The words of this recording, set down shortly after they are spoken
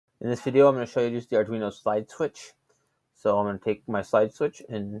In this video, I'm going to show you to use the Arduino Slideswitch. So I'm going to take my slide switch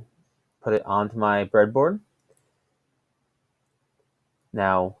and put it onto my breadboard.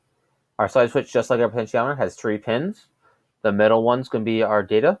 Now, our slide switch, just like our potentiometer, has 3 pins. The middle one's going to be our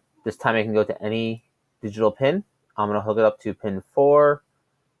data. This time it can go to any digital pin. I'm going to hook it up to pin 4,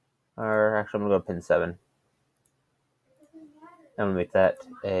 or actually I'm going to go to pin 7. I'm going to make that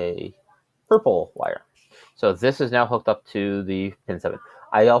a purple wire. So this is now hooked up to the pin 7.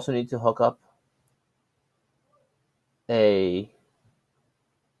 I also need to hook up I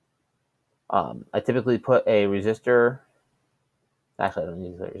typically put a resistor. Actually, I don't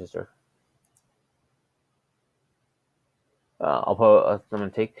need a resistor. I'm going to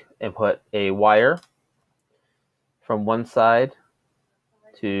take and put a wire from one side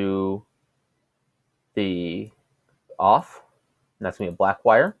to the off, and that's going to be a black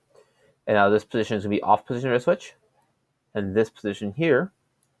wire. And now this position is going to be off position of the switch, and this position here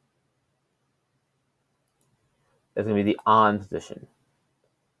is going to be the on position.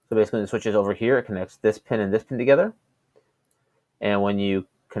 So basically, the switch is over here. It connects this pin and this pin together. And when you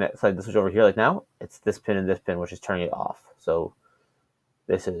slide the switch over here, like now, it's this pin and this pin, which is turning it off. So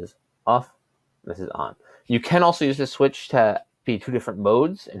this is off, this is on. You can also use this switch to be 2 different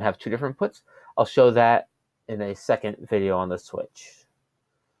modes and have 2 different inputs. I'll show that in a second video on the switch.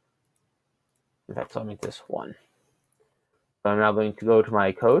 In fact, so I'll make this 1. So I'm now going to go to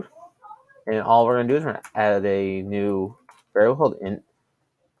my code, and all we're going to do is we're going to add a new variable called int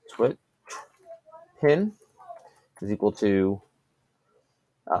switchPin is equal to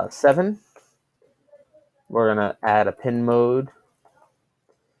 7. We're going to add a pinMode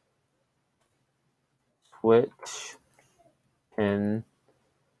switch pin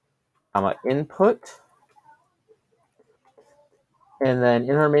input, and then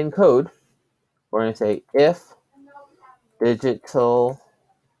in our main code we're going to say if digitalRead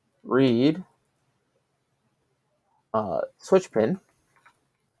switchPin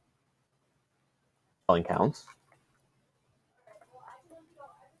counts,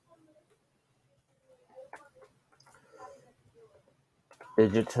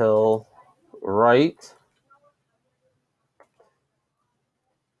 digitalWrite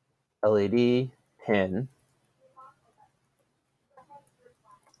ledPin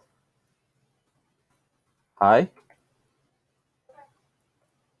high,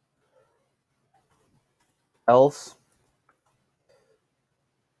 else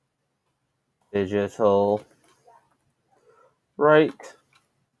digitalWrite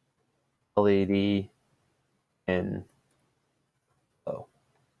LED in low.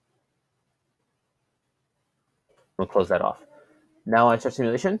 We'll close that off. Now when I start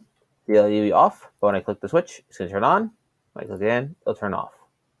simulation, the LED will be off, but when I click the switch, it's going to turn on. When I click again, it'll turn off.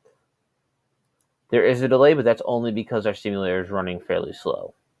 There is a delay, but that's only because our simulator is running fairly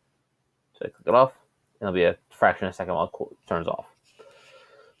slow. So I click it off, and it'll be a fraction of a second while it turns off.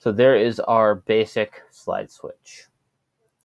 So there is our basic slide switch.